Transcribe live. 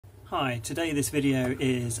Hi, today this video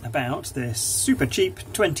is about this super cheap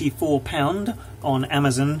 £24 on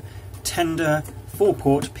Amazon Tenda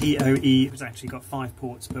 4-port PoE. It's actually got 5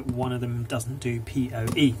 ports, but one of them doesn't do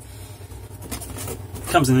PoE.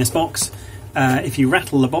 Comes in this box. If you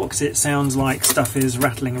rattle the box, it sounds like stuff is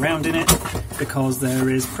rattling around in it because there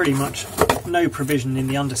is pretty much no provision in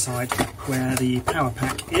the underside where the power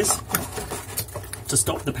pack is to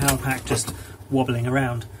stop the power pack just wobbling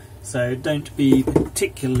around. So don't be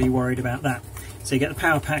particularly worried about that. So you get the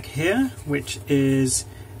power pack here, which is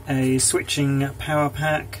a switching power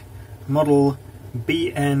pack model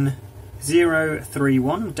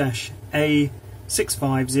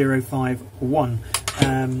BN031-A65051.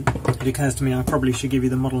 It occurs to me I probably should give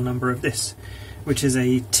you the model number of this, which is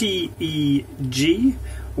a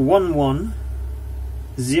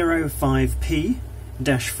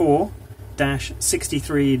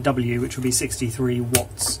TEG1105P-4-63W, which will be 63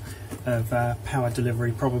 watts of power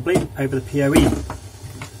delivery probably over the PoE.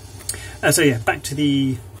 So yeah, back to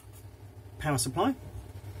the power supply,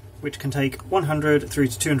 which can take 100 through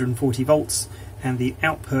to 240 volts, and the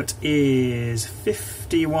output is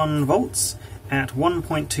 51 volts at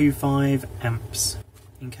 1.25 amps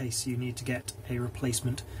in case you need to get a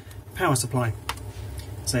replacement power supply.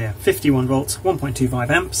 So yeah, 51 volts, 1.25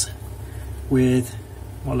 amps with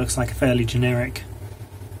what looks like a fairly generic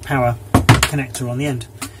power connector on the end.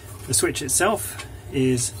 The switch itself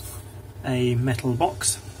is a metal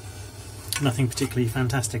box, nothing particularly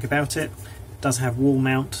fantastic about it. It does have wall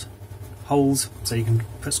mount holes, so you can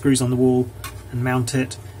put screws on the wall and mount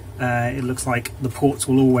it. It looks like the ports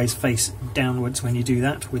will always face downwards when you do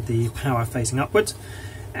that, with the power facing upwards.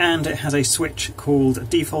 And it has a switch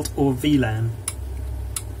called default or VLAN.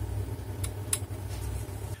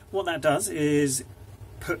 What that does is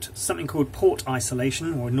put something called port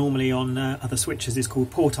isolation, or normally on other switches is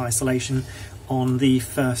called port isolation, on the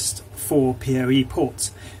first 4 PoE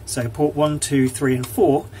ports. So port 1, 2, 3 and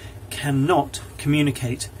 4 cannot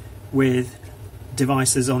communicate with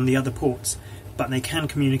devices on the other ports, but they can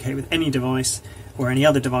communicate with any device or any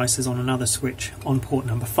other devices on another switch on port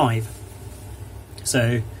number 5.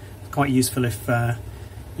 So quite useful if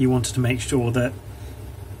you wanted to make sure that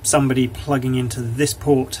somebody plugging into this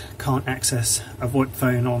port can't access a VoIP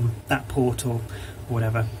phone on that port or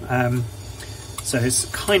whatever. So it's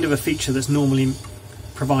kind of a feature that's normally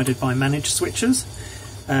provided by managed switches,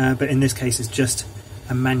 but in this case it's just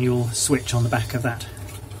a manual switch on the back of that.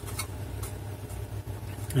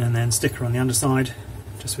 And then sticker on the underside,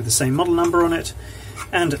 just with the same model number on it.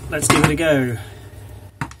 And let's give it a go.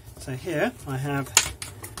 So here I have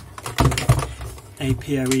a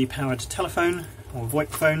PoE powered telephone, or VoIP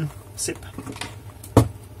phone, SIP.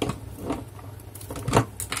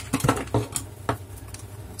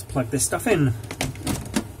 Let's plug this stuff in.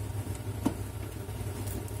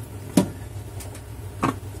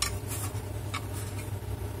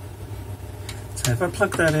 So if I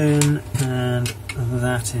plug that in and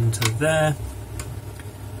that into there,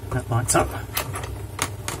 that lights up.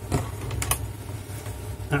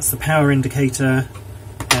 That's the power indicator,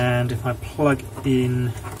 and if I plug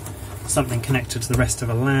in something connected to the rest of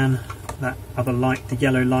a LAN, that other light, the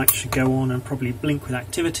yellow light, should go on and probably blink with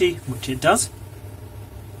activity, which it does.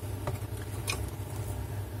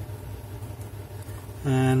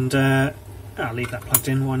 And I'll leave that plugged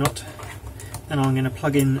in, why not? Then I'm going to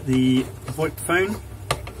plug in the VoIP phone.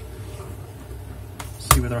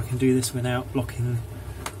 See whether I can do this without blocking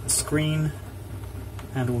the screen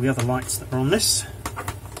and all the other lights that are on this.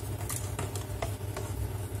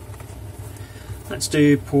 Let's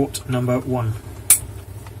do port number 1.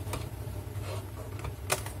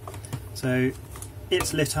 So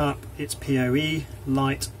it's lit up, it's PoE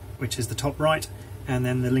light, which is the top right, and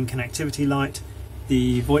then the link and activity light.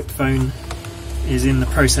 The VoIP phone is in the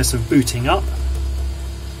process of booting up.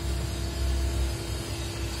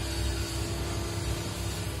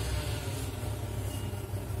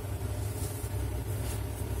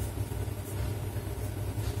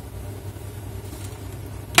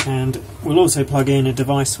 And we'll also plug in a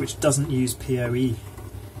device which doesn't use PoE,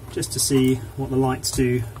 just to see what the lights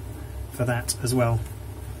do for that as well.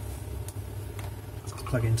 Let's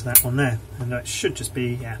plug into that one there, and that should just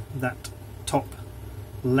be, yeah, that top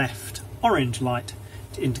left orange light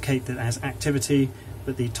to indicate that it has activity,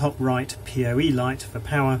 but the top right PoE light for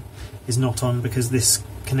power is not on because this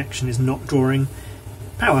connection is not drawing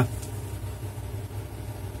power.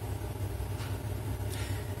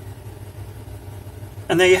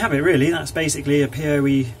 And there you have it, really. That's basically a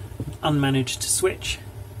PoE unmanaged switch,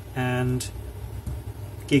 and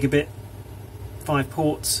gigabit, 5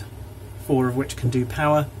 ports, 4 of which can do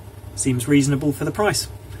power. Seems reasonable for the price.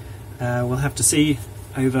 We'll have to see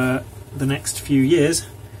over the next few years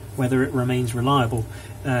whether it remains reliable.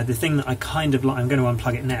 The thing that I kind of like, I'm going to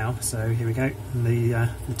unplug it now, so here we go, and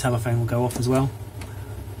the telephone will go off as well.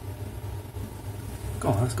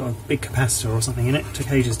 God, that's got a big capacitor or something in it,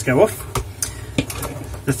 took ages to go off.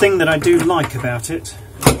 The thing that I do like about it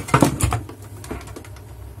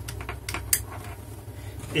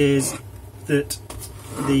is that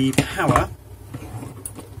the power,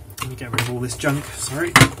 let me get rid of all this junk,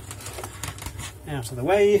 sorry, out of the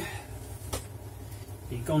way,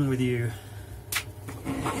 be gone with you.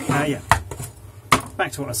 Yeah,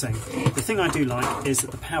 back to what I was saying. The thing I do like is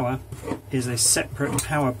that the power is a separate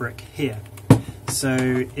power brick here,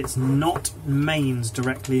 so it's not mains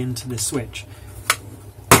directly into the switch.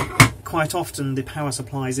 Quite often the power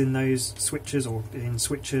supplies in those switches, or in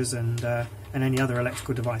switches and any other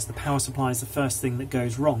electrical device, the power supply is the first thing that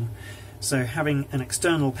goes wrong. So having an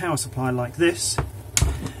external power supply like this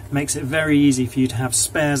makes it very easy for you to have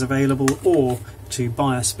spares available, or to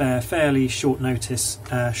buy a spare fairly short notice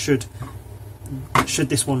should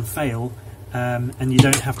this one fail, and you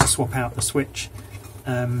don't have to swap out the switch.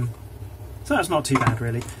 So that's not too bad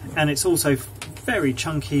really, and it's also very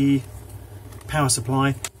chunky power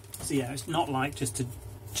supply. So yeah, it's not like just a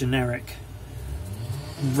generic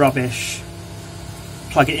rubbish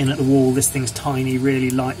plug it in at the wall, this thing's tiny, really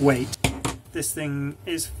lightweight. This thing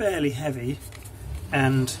is fairly heavy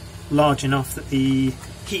and large enough that the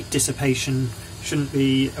heat dissipation shouldn't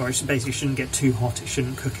be, or it basically shouldn't get too hot, it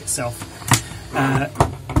shouldn't cook itself.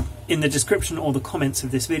 In the description or the comments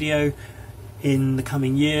of this video in the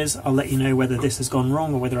coming years, I'll let you know whether this has gone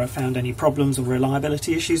wrong or whether I've found any problems or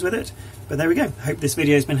reliability issues with it. But there we go. I hope this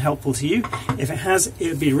video has been helpful to you. If it has, it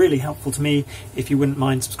would be really helpful to me if you wouldn't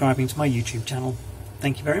mind subscribing to my YouTube channel.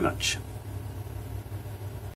 Thank you very much.